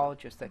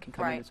 dermatologists that can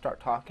come in and start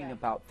talking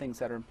about things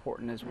that are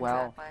important as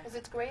well. Because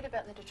it's great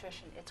about the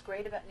nutrition, it's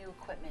great about new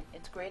equipment,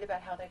 it's great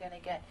about how they're going to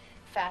get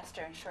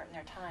faster and shorten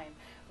their time.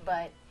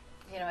 But,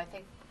 you know, I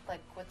think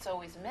like what's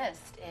always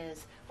missed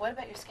is, what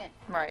about your skin?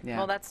 Right. Yeah.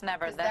 Well, that's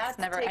never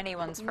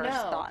anyone's first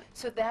thought.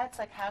 So that's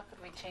like, how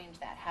could we change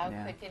that? How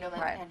could, you know,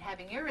 and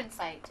having your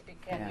insight to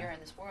become you're in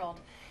this world,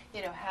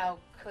 you know, how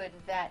could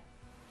that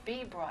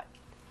be brought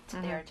to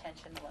their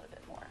attention a little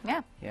bit more?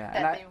 Yeah. Yeah.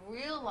 That they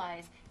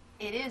realize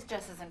it is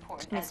just as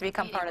important. It needs to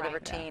become part of the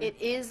routine. It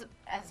is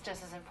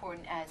just as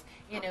important as,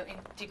 you know, in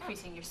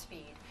decreasing your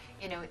speed.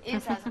 You know, it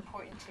is as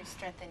important to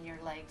strengthen your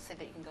legs so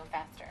that you can go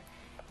faster.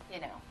 You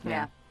know.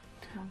 Yeah.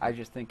 I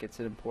just think it's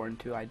important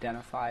to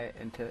identify it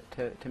and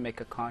to make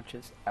a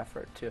conscious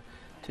effort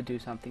to do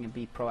something and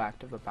be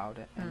proactive about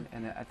it.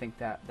 And I think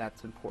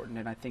that's important.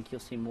 And I think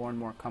you'll see more and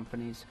more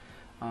companies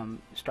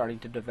starting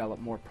to develop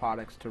more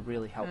products to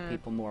really help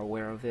people more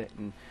aware of it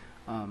and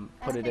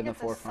put it in the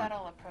forefront. I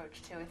think it's a subtle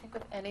approach too. I think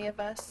with any of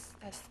us,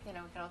 as you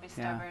know, we can all be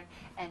stubborn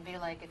and be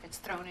like, if it's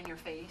thrown in your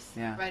face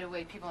right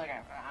away, people are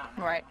going,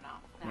 no,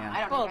 I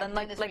don't know. Well, then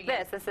like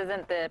this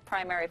isn't the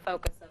primary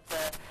focus of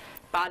the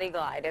Body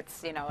Glide.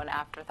 It's, you know, an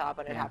afterthought,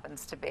 but it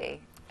happens to be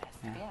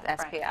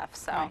SPF.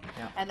 So,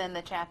 and then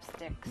the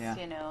chapsticks,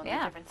 you know,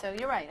 different. So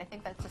you're right. I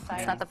think that's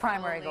society. It's not the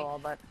primary goal,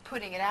 but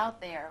putting it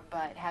out there.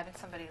 But having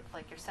somebody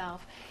like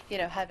yourself, you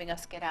know, having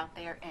us get out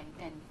there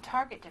and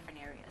target different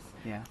areas.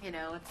 Yeah. You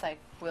know, it's like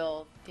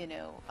we'll, you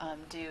know,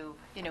 do,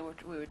 you know,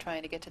 we were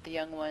trying to get to the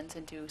young ones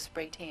and do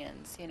spray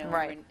tans, you know,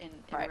 we're in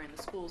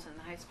the schools and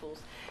the high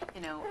schools.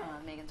 You know,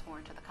 Megan's more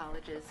into the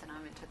colleges and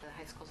I'm into the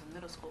high schools and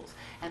middle schools.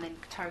 And then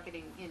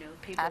targeting, you know,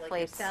 people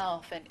like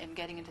yourself and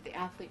getting into the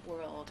athlete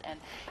world and,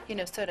 you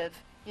know, sort of,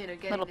 you know,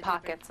 getting little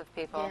pockets of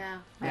people.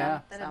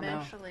 Then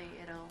eventually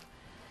it'll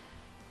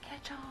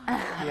catch on.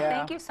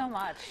 Thank you so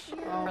much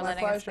for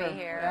letting us be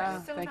here.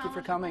 Yeah. So thank you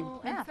for coming.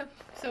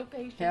 So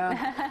patient.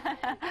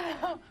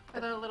 Yeah. For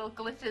the little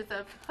glitches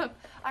of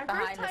our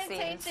Behind first time the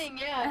scenes. tasting.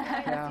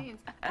 Behind the scenes.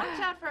 Watch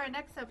out for our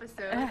next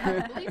episode.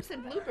 Bleeps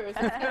and bloopers.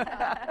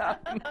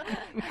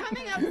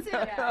 Coming up soon.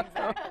 Yeah,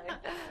 exactly.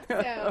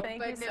 So,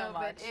 thank you so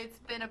much. But it's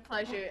been a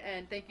pleasure,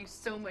 and thank you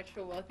so much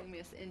for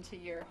welcoming us into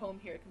your home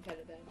here at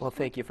Competitive Edge. Well,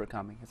 thank you for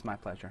coming. It's my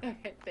pleasure.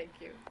 Okay, thank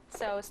you.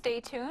 So stay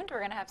tuned. We're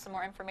going to have some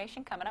more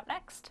information coming up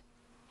next.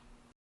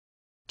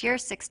 Dear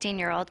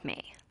 16-year-old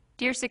me.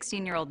 Dear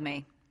 16-year-old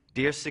me.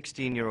 Dear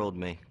 16-year-old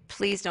me.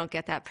 Please don't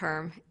get that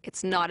perm.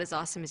 It's not as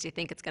awesome as you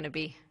think it's going to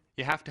be.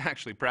 You have to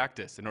actually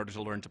practice in order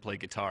to learn to play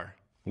guitar.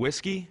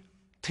 Whiskey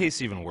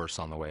tastes even worse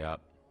on the way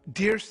up.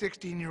 Dear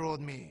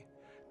 16-year-old me,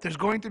 there's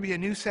going to be a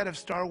new set of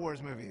Star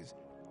Wars movies.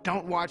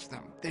 Don't watch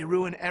them. They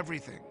ruin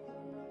everything.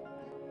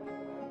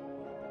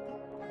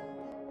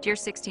 Dear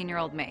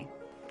 16-year-old me.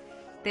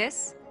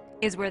 This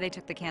is where they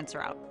took the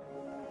cancer out.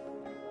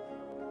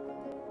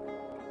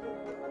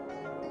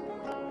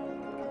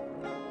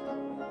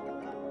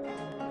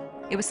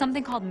 It was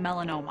something called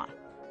melanoma.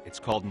 It's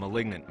called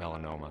malignant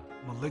melanoma.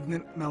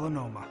 Malignant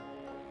melanoma.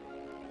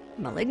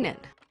 Malignant.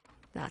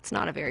 That's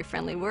not a very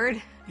friendly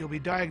word. You'll be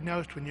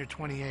diagnosed when you're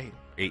 28.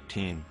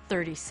 18.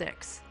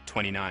 36.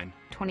 29.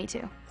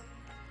 22.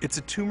 It's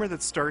a tumor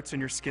that starts in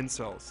your skin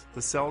cells,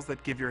 the cells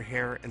that give your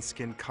hair and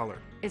skin color.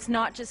 It's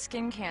not just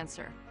skin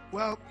cancer.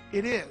 Well,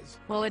 it is,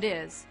 Well, it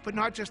is. but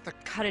not just the...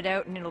 Cut it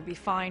out and it'll be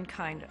fine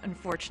kind,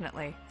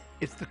 unfortunately.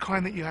 It's the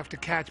kind that you have to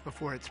catch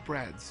before it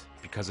spreads.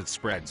 Because it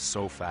spreads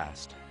so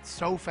fast.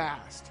 So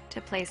fast.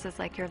 To places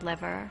like your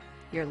liver,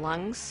 Your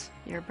lungs.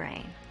 your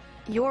brain.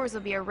 Yours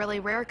will be a really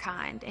rare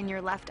kind in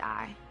your left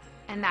eye,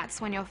 and that's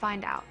when you'll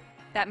find out.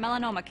 That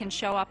melanoma can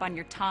show up on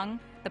your tongue,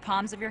 the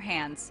palms of your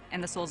hands,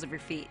 and the soles of your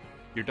feet.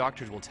 Your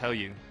doctors will tell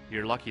you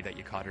you're lucky that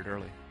you caught it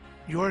early.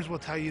 Yours will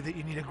tell you that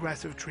you need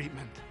aggressive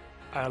treatment.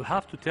 I'll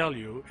have to tell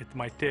you it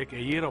might take a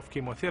year of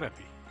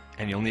chemotherapy.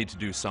 And you'll need to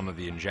do some of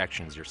the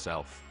injections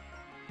yourself.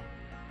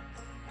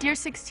 Dear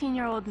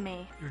 16-year-old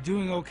me, You're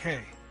doing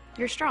okay.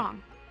 you're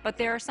strong. But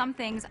there are some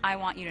things I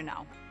want you to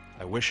know.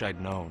 I wish I'd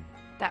known.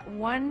 That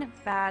one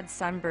bad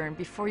sunburn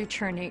before you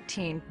turn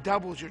 18.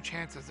 Doubles your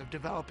chances of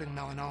developing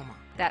melanoma.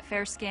 That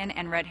fair skin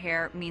and red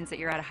hair means that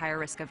you're at a higher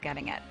risk of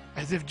getting it.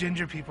 As if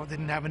ginger people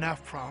didn't have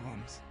enough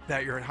problems.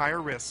 That you're at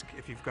higher risk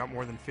if you've got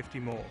more than 50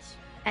 moles.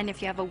 And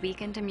if you have a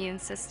weakened immune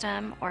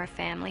system or a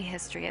family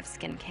history of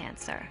skin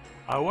cancer.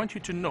 I want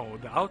you to know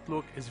the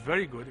outlook is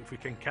very good if we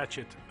can catch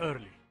it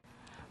early.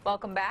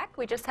 Welcome back.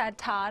 We just had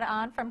Todd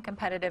on from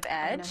Competitive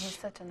Edge. I know, he's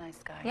such a nice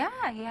guy.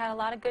 Yeah, he had a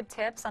lot of good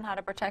tips on how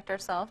to protect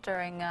ourselves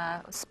during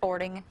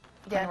sporting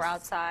when we're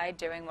outside,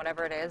 doing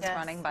whatever it is,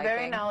 running, biking.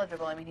 Very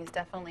knowledgeable. I mean, he's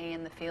definitely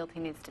in the field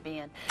he needs to be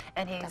in.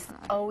 And he's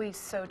always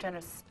so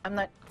generous. I'm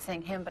not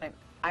saying him, but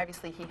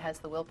obviously he has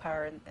the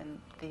willpower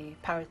and the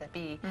powers that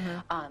be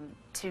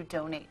to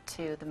donate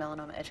to the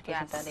Melanoma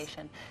Education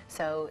Foundation.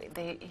 So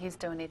he's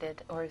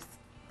donated or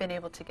been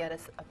able to get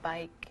us a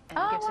bike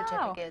and gift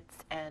certificates,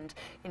 and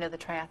the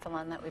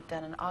triathlon that we've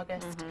done in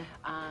August,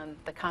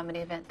 the comedy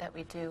event that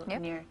we do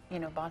near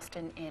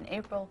Boston in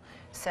April.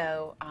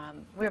 So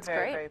we're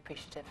very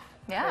appreciative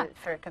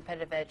for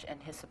Competitive Edge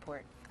and his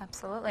support.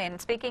 Absolutely.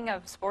 And speaking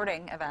of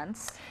sporting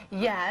events,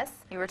 yes,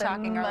 you were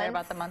talking earlier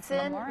about the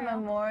Munson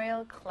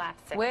Memorial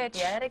Classic, which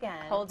yet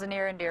again holds a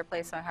near and dear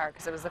place in my heart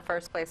because it was the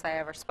first place I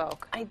ever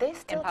spoke. They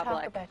still in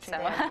public, talk about you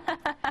there.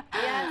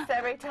 Yes,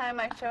 every time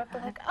I show up,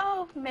 they're like,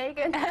 "Oh,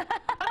 Meghan."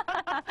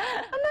 I'm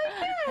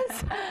like,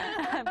 "Yes,"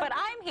 but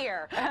I'm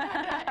here.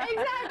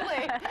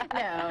 Exactly.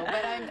 No,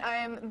 but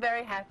I'm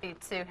very happy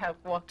to have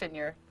walked in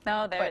your.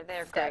 No, they're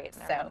great.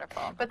 They're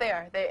wonderful. But they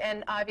are.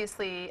 And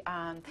obviously,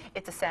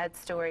 it's a sad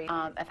story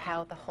of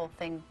how the whole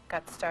thing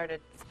got started.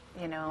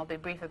 I'll be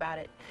brief about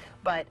it.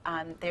 But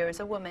there was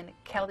a woman,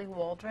 Kelly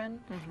Waldron,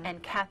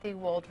 and Kathy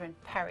Waldron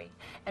Perry.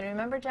 And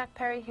remember Jack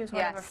Perry? He was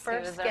one of our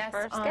first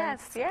guests on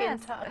Skin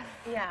Talk.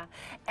 Yeah.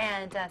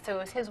 And so it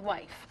was his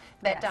wife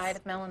that died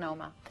of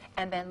melanoma.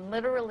 And then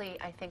literally,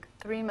 I think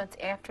 3 months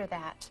after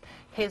that,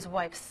 his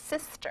wife's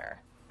sister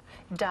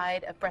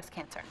died of breast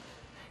cancer.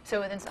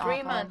 So within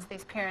 3 months,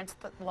 these parents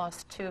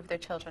lost 2 of their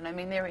children. I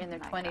mean, they were in their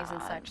 20s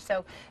and such.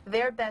 So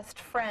their best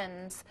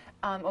friends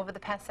over the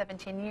past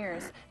 17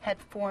 years had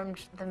formed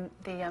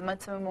the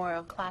Munson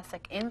Memorial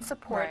Classic in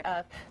support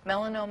of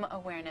melanoma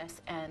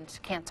awareness and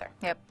cancer.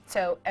 Yep.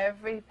 So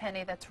every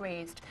penny that's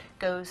raised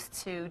goes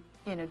to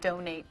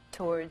donate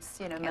towards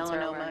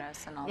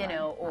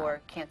melanoma,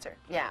 or cancer.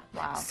 Yeah.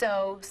 Wow.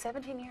 So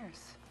 17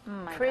 years.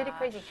 Pretty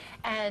crazy.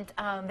 And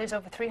there's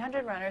over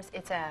 300 runners.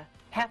 It's a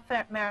half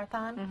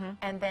marathon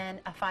and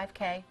then a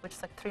 5K, which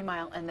is like 3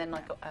 mile, and then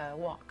like a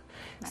walk.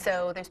 Nice.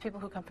 So there's people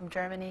who come from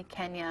Germany,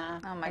 Kenya.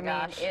 Oh my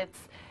gosh. Mean, it's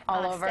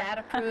all over. stat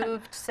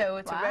approved, so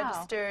it's a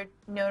registered,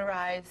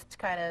 notarized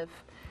kind of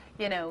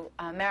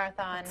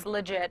marathon. It's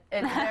legit.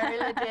 It's very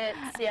legit.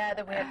 Yeah,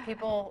 that we have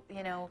people,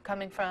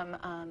 coming from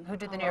who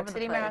do the New York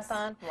City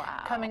Marathon,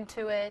 coming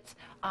to it.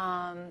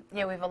 We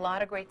have a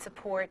lot of great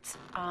support.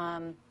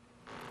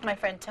 My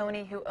friend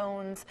Tony, who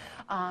owns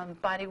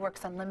Body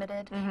Works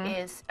Unlimited,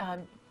 is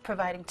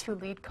providing 2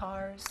 lead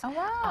cars. Oh,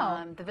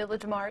 wow. The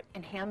Village Mart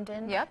in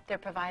Hamden. Yep. They're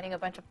providing a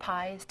bunch of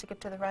pies to give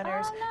to the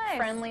runners. Oh, nice.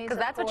 Friendlies, because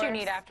that's what you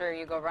need after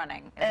you go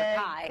running, is a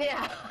pie.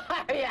 Yeah.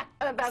 Yeah.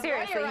 That's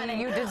seriously,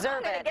 you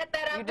deserve it. Get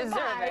that you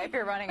deserve it if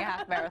you're running a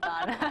half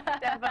marathon.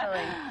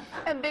 Definitely.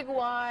 And Big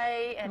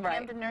Y and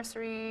Hamden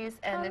Nurseries,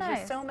 and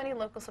there's so many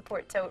local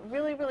support. So it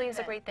really, really is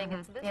a great thing.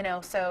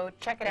 It's, so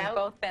check it out.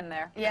 We've both been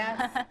there.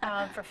 Yes.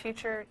 For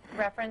future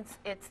reference,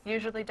 it's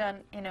usually done.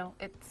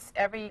 It's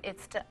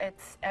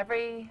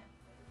every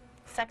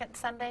second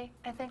Sunday,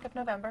 I think, of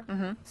November.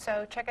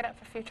 So check it out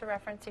for future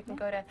reference. You can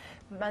go to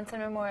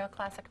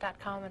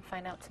MunsonMemorialClassic.com and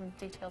find out some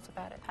details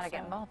about it. How to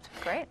get involved.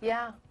 Great.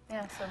 Yeah.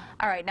 Yeah. So.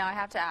 All right. Now I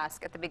have to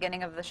ask. At the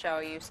beginning of the show,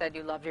 you said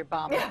you loved your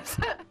bum. Yes.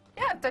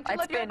 Yeah. Don't you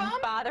love your bum? It's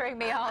been bothering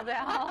me all day.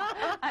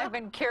 I've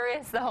been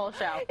curious the whole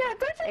show. Yeah.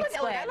 Don't you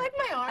love? I like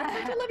my arms.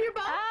 Don't you love your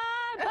bum?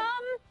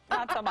 Bum.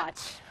 Not so much.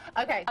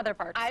 Okay. Other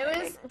parts. I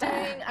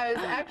was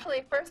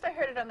actually first I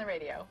heard it on the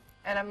radio,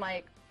 and I'm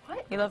like,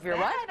 what? You love your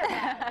what?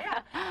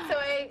 Yeah. So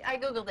I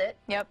Googled it.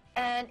 Yep.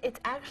 And it's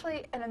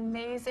actually an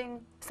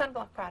amazing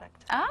sunblock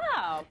product.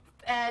 Oh.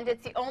 And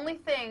it's the only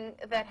thing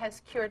that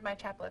has cured my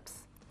chapped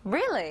lips.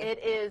 Really?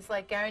 It is,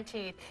 like,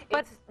 guaranteed.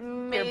 But it's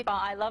made,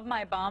 I love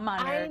my balm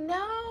on your... I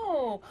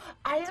know.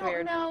 I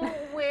don't know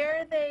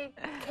where they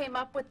came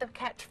up with the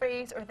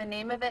catchphrase or the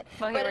name of it.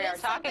 Well, here but we are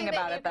talking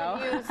about it, though.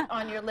 It is something that you can use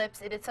on your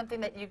lips. It is something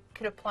that you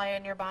could apply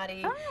on your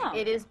body. Oh.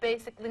 It is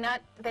basically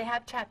not, they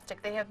have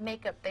chapstick, they have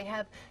makeup, they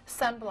have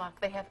sunblock,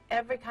 they have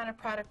every kind of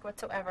product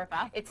whatsoever.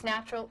 Wow. It's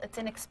natural, it's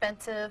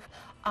inexpensive.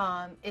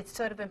 It's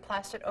sort of been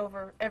plastered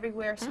over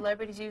everywhere.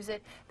 Celebrities use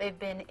it. They've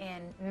been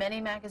in many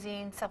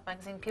magazines, Self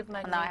Magazine, People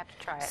Magazine. Now I have to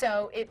try it.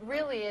 So it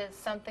really is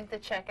something to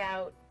check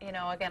out. You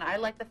know, again, I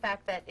like the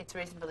fact that it's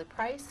reasonably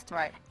priced.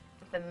 Right.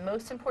 The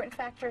most important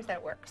factor is that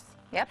it works.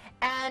 Yep.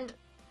 And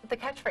the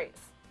catchphrase.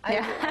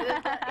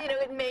 Yeah. You know,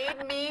 it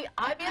made me,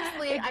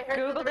 obviously, I heard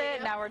Googled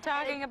it, now we're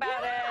talking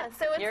about it.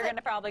 So You're going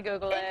to probably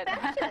Google it.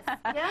 Infectious,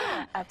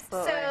 yeah.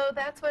 Absolutely. So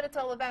that's what it's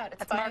all about. It's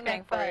That's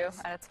marketing for you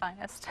buzz. at its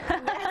finest.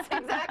 Yes,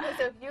 exactly.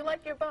 So if you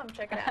like your bum,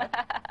 check it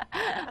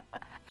out.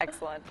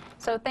 Excellent.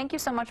 So thank you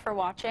so much for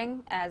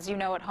watching. As you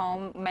know at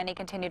home, many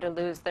continue to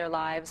lose their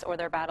lives or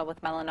their battle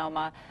with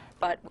melanoma,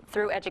 but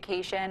through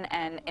education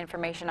and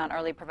information on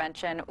early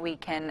prevention, we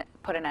can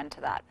put an end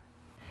to that.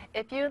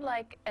 If you'd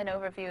like an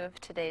overview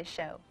of today's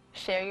show,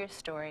 share your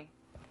story,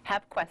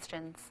 have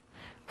questions,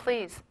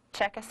 please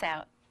check us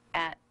out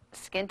at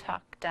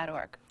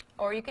skintalk.org.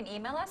 Or you can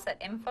email us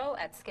at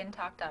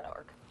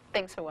info@skintalk.org.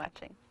 Thanks for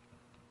watching.